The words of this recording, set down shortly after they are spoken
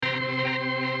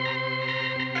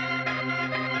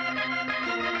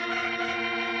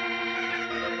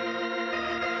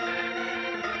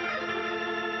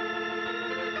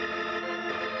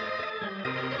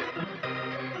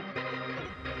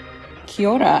Kia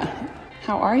ora.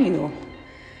 How are you?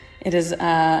 It is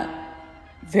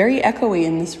very echoey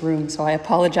in this room, so I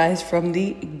apologize from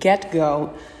the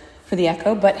get-go for the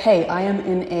echo. But hey, I am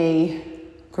in a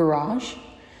garage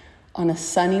on a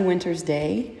sunny winter's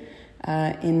day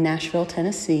in Nashville,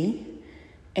 Tennessee,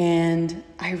 and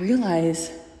I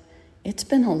realize it's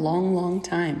been a long, long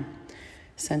time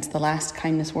since the last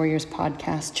Kindness Warriors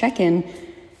podcast check-in,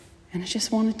 and I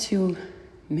just wanted to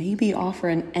maybe offer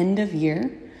an end of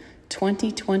year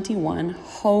 2021,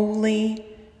 holy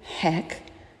heck,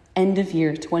 end of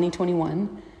year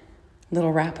 2021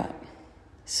 little wrap up.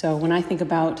 So when I think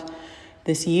about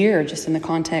this year, just in the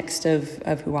context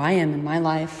of who I am in my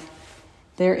life,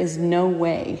 there is no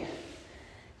way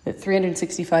that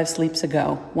 365 sleeps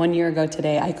ago, 1 year ago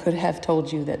today, I could have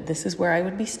told you that this is where I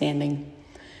would be standing.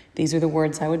 These are the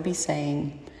words I would be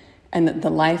saying, and that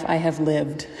the life I have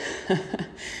lived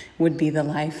would be the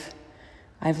life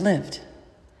I've lived.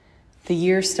 The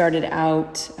year started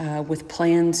out with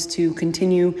plans to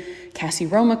continue Cassie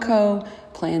Romico,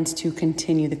 plans to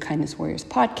continue the Kindness Warriors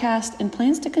podcast, and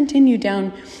plans to continue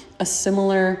down a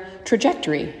similar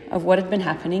trajectory of what had been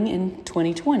happening in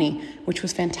 2020, which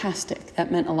was fantastic.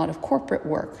 That meant a lot of corporate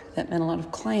work. That meant a lot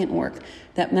of client work.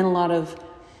 That meant a lot of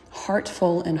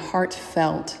heartful and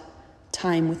heartfelt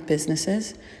time with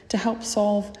businesses to help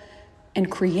solve and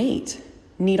create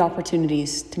neat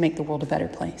opportunities to make the world a better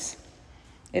place.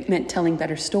 It meant telling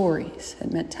better stories.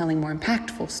 It meant telling more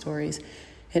impactful stories.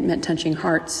 It meant touching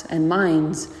hearts and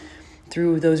minds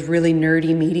through those really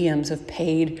nerdy mediums of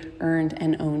paid, earned,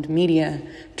 and owned media,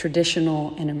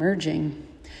 traditional and emerging.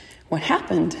 What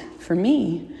happened for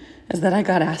me is that I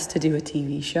got asked to do a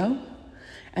TV show,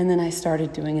 and then I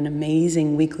started doing an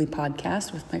amazing weekly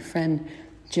podcast with my friend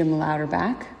Jim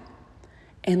Louderback,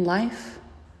 and life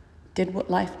did what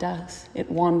life does.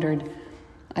 It wandered.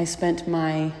 I spent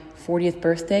my 40th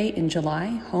birthday in July,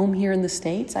 home here in the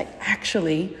States. I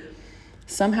actually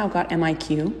somehow got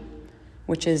MIQ,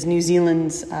 which is New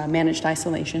Zealand's managed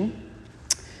isolation.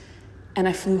 And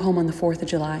I flew home on the 4th of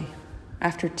July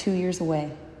after 2 years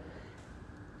away.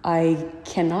 I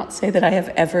cannot say that I have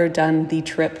ever done the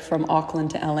trip from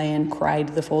Auckland to LA and cried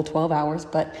the full 12 hours,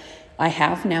 but I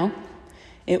have now.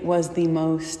 It was the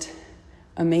most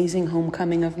amazing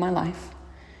homecoming of my life.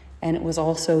 And it was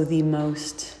also the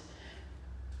most,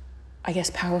 I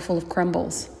guess, powerful of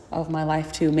crumbles of my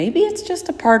life too. Maybe it's just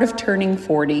a part of turning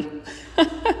 40.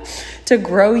 To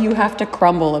grow, you have to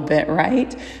crumble a bit,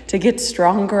 right? To get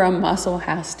stronger, a muscle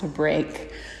has to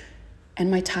break.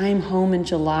 And my time home in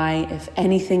July, if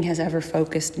anything has ever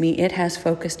focused me, it has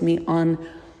focused me on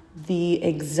the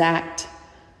exact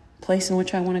place in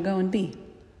which I want to go and be.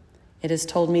 It has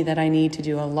told me that I need to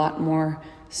do a lot more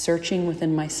searching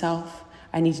within myself.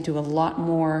 I need to do a lot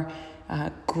more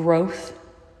growth.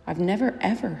 I've never,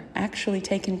 ever actually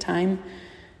taken time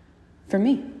for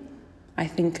me. I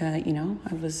think, I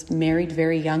was married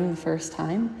very young the first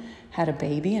time, had a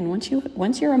baby. And once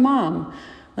you're a mom,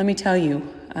 let me tell you,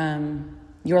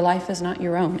 your life is not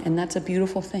your own. And that's a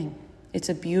beautiful thing. It's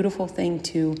a beautiful thing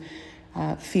to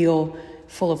feel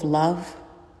full of love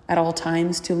at all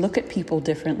times, to look at people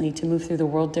differently, to move through the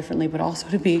world differently, but also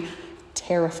to be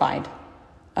terrified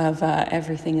of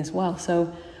everything as well.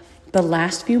 So the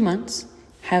last few months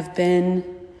have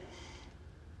been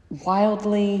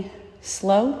wildly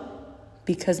slow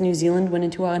because New Zealand went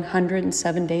into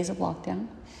 107 days of lockdown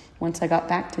once I got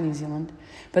back to New Zealand.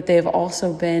 But they have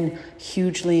also been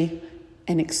hugely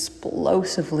and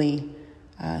explosively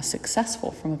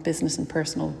successful from a business and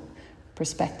personal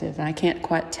perspective. And I can't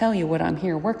quite tell you what I'm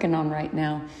here working on right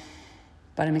now,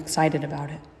 but I'm excited about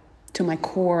it. To my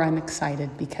core, I'm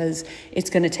excited because it's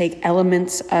going to take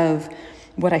elements of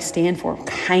what I stand for,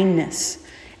 kindness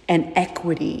and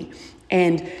equity,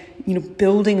 and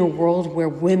building a world where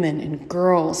women and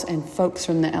girls and folks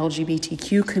from the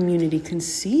LGBTQ community can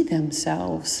see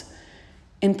themselves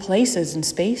in places and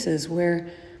spaces where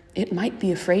it might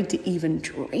be afraid to even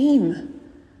dream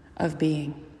of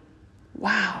being.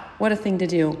 Wow, what a thing to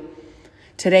do.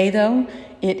 Today, though,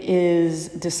 it is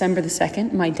December the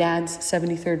 2nd, my dad's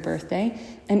 73rd birthday,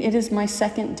 and it is my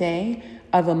second day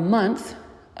of a month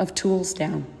of tools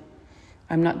down.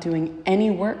 I'm not doing any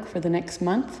work for the next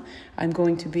month. I'm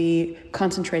going to be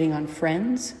concentrating on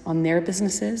friends, on their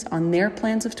businesses, on their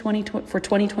plans for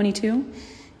 2022.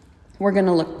 We're going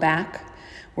to look back.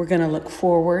 We're going to look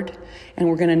forward, and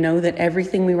we're going to know that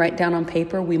everything we write down on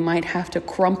paper, we might have to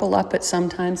crumple up at some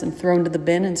times and throw into the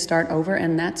bin and start over,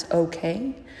 and that's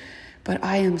okay. But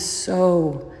I am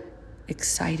so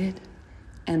excited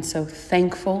and so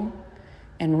thankful.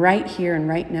 And right here and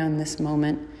right now in this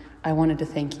moment, I wanted to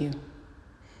thank you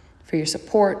for your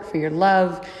support, for your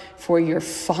love, for your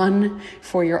fun,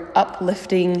 for your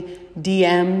uplifting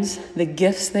DMs, the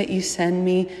gifts that you send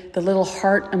me, the little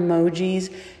heart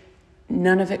emojis.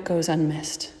 None of it goes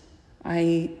unmissed.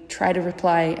 I try to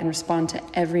reply and respond to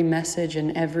every message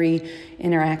and every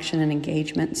interaction and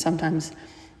engagement. Sometimes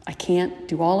I can't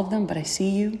do all of them, but I see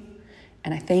you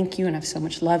and I thank you and I have so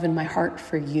much love in my heart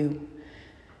for you.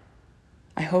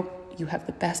 I hope you have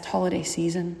the best holiday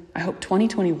season. I hope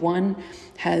 2021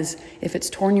 has, if it's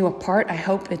torn you apart, I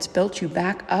hope it's built you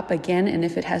back up again. And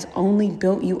if it has only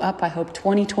built you up, I hope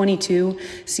 2022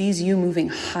 sees you moving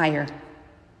higher.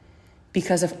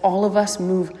 Because if all of us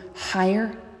move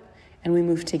higher and we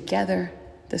move together,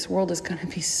 this world is going to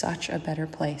be such a better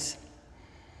place.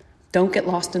 Don't get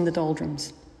lost in the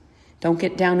doldrums. Don't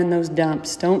get down in those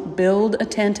dumps. Don't build a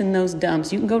tent in those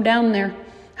dumps. You can go down there.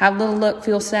 Have a little look,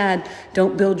 feel sad.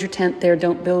 Don't build your tent there.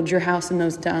 Don't build your house in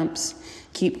those dumps.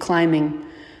 Keep climbing.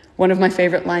 One of my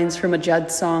favorite lines from a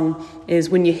Judd song is,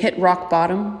 when you hit rock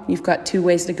bottom, you've got two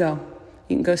ways to go.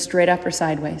 You can go straight up or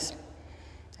sideways.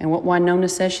 And what Winona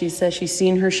says she's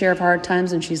seen her share of hard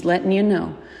times and she's letting you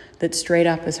know that straight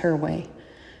up is her way.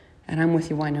 And I'm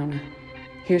with you, Winona.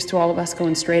 Here's to all of us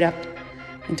going straight up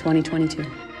in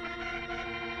 2022.